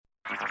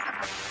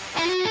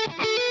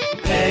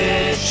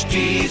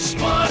HT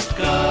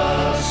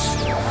Smartcast.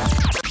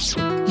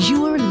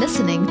 You are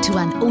listening to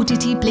an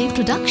OTTplay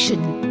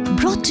production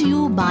brought to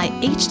you by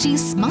HT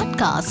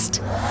Smartcast.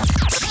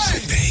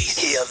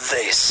 Hear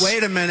this.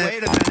 Wait a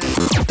minute.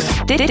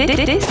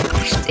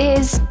 This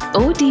is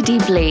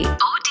OTTplay.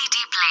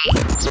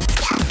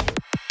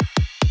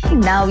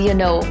 Now you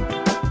know.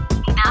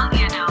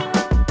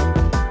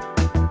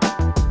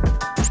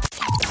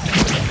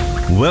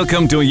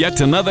 Welcome to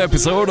yet another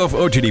episode of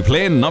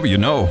OTTplay Now You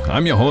Know.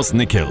 I'm your host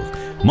Nikhil.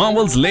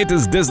 Marvel's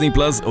latest Disney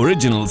Plus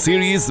original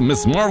series,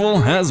 Ms. Marvel,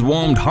 has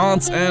warmed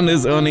hearts and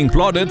is earning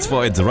plaudits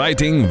for its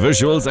writing,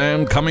 visuals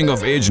and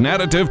coming-of-age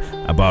narrative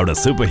about a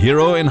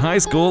superhero in high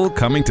school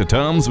coming to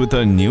terms with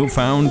her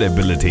newfound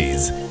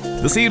abilities.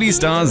 The series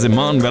stars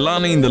Iman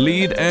Vellani in the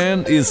lead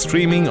and is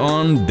streaming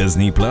on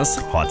Disney Plus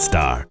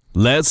Hotstar.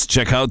 Let's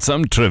check out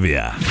some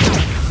trivia.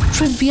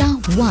 Trivia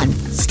 1.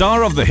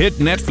 Star of the hit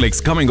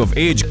Netflix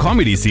coming-of-age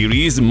comedy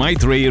series,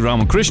 Maitreyi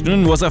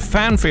Ramakrishnan was a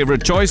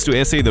fan-favorite choice to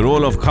essay the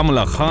role of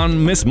Kamala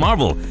Khan, Ms.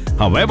 Marvel.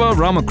 However,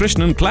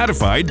 Ramakrishnan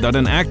clarified that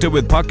an actor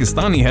with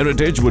Pakistani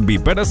heritage would be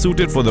better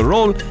suited for the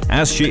role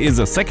as she is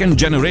a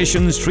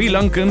second-generation Sri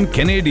Lankan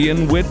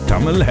Canadian with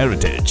Tamil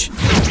heritage.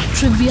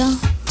 Trivia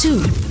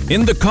 2.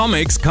 In the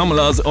comics,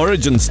 Kamala's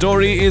origin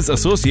story is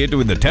associated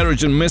with the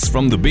Terrigen Mist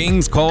from the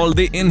beings called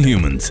the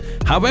Inhumans.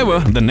 However,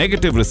 the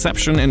negative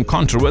reception and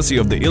controversy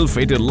of the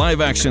ill-fated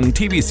live-action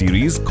TV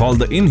series called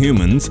The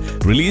Inhumans,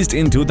 released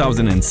in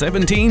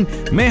 2017,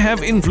 may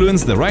have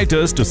influenced the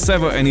writers to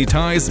sever any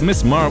ties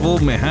Ms. Marvel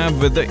may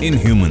have with the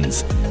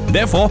Inhumans.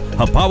 Therefore,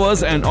 her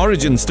powers and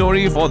origin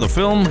story for the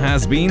film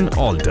has been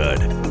altered.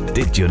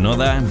 Did you know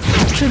that?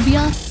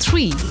 Trivia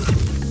 3.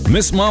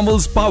 Ms.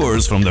 Marvel's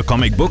powers from the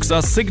comic books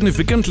are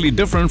significantly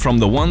different from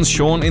the ones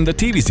shown in the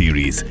TV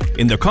series.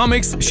 In the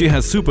comics, she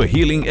has super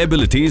healing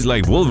abilities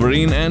like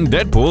Wolverine and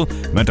Deadpool,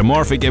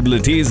 metamorphic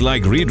abilities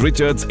like Reed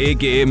Richards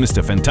aka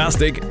Mr.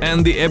 Fantastic,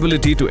 and the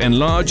ability to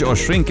enlarge or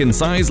shrink in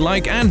size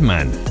like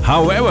Ant-Man.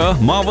 However,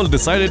 Marvel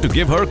decided to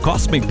give her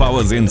cosmic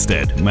powers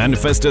instead,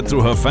 manifested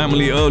through her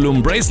family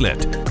heirloom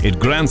bracelet. It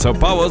grants her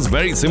powers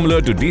very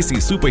similar to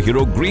DC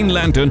superhero Green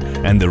Lantern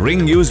and the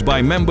ring used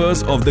by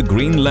members of the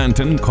Green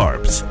Lantern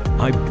Corps.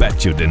 I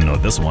bet you didn't know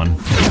this one.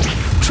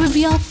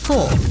 Trivia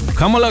 4.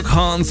 Kamala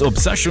Khan's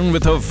obsession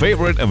with her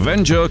favorite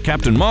Avenger,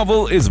 Captain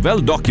Marvel, is well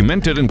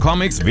documented in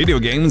comics, video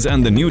games,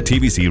 and the new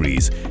TV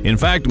series. In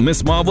fact,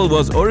 Ms. Marvel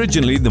was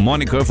originally the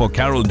moniker for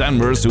Carol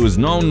Danvers, who is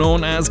now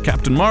known as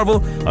Captain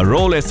Marvel, a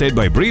role essayed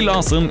by Brie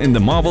Larson in the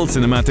Marvel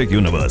Cinematic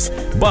Universe.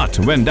 But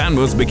when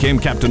Danvers became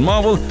Captain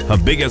Marvel, her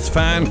biggest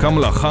fan,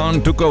 Kamala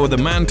Khan, took over the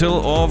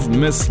mantle of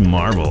Ms.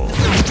 Marvel.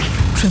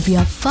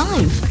 Trivia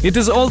 5. It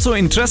is also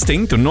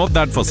interesting to note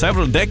that for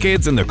several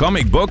decades in the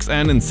comic books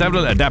and in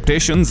several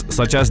adaptations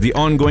such as the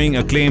ongoing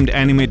acclaimed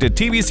animated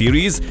TV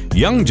series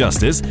Young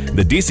Justice,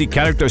 the DC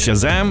character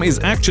Shazam is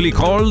actually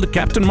called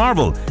Captain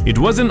Marvel. It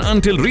wasn't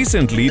until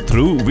recently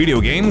through video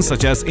games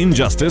such as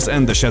Injustice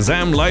and the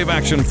Shazam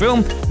live-action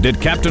film did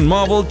Captain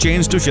Marvel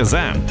change to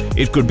Shazam.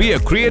 It could be a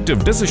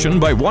creative decision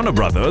by Warner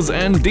Brothers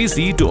and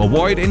DC to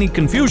avoid any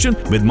confusion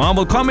with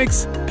Marvel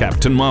Comics'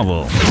 Captain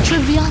Marvel.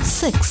 Trivia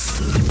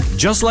 6.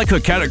 Just like her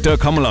character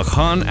Kamala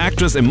Khan,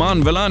 actress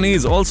Iman Vellani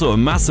is also a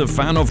massive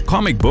fan of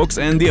comic books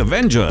and the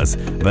Avengers.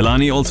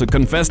 Vellani also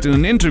confessed in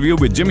an interview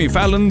with Jimmy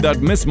Fallon that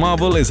Ms.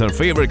 Marvel is her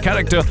favorite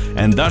character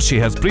and thus she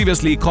has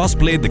previously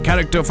cosplayed the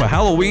character for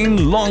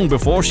Halloween long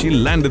before she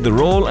landed the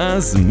role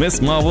as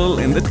Ms. Marvel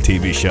in the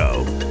TV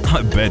show.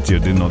 I bet you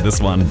didn't know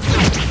this one.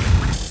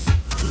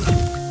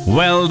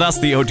 Well, that's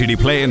the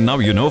OTTplay Now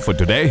You Know for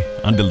today.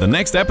 Until the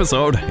next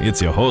episode,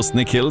 it's your host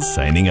Nikhil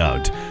signing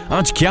out.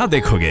 आज क्या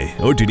देखोगे?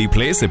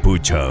 OTTplay से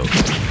पूछो.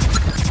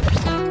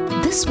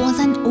 This was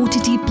an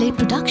OTTplay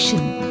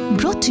production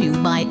brought to you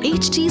by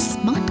HT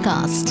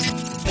Smartcast.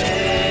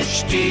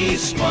 HT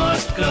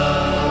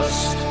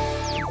Smartcast.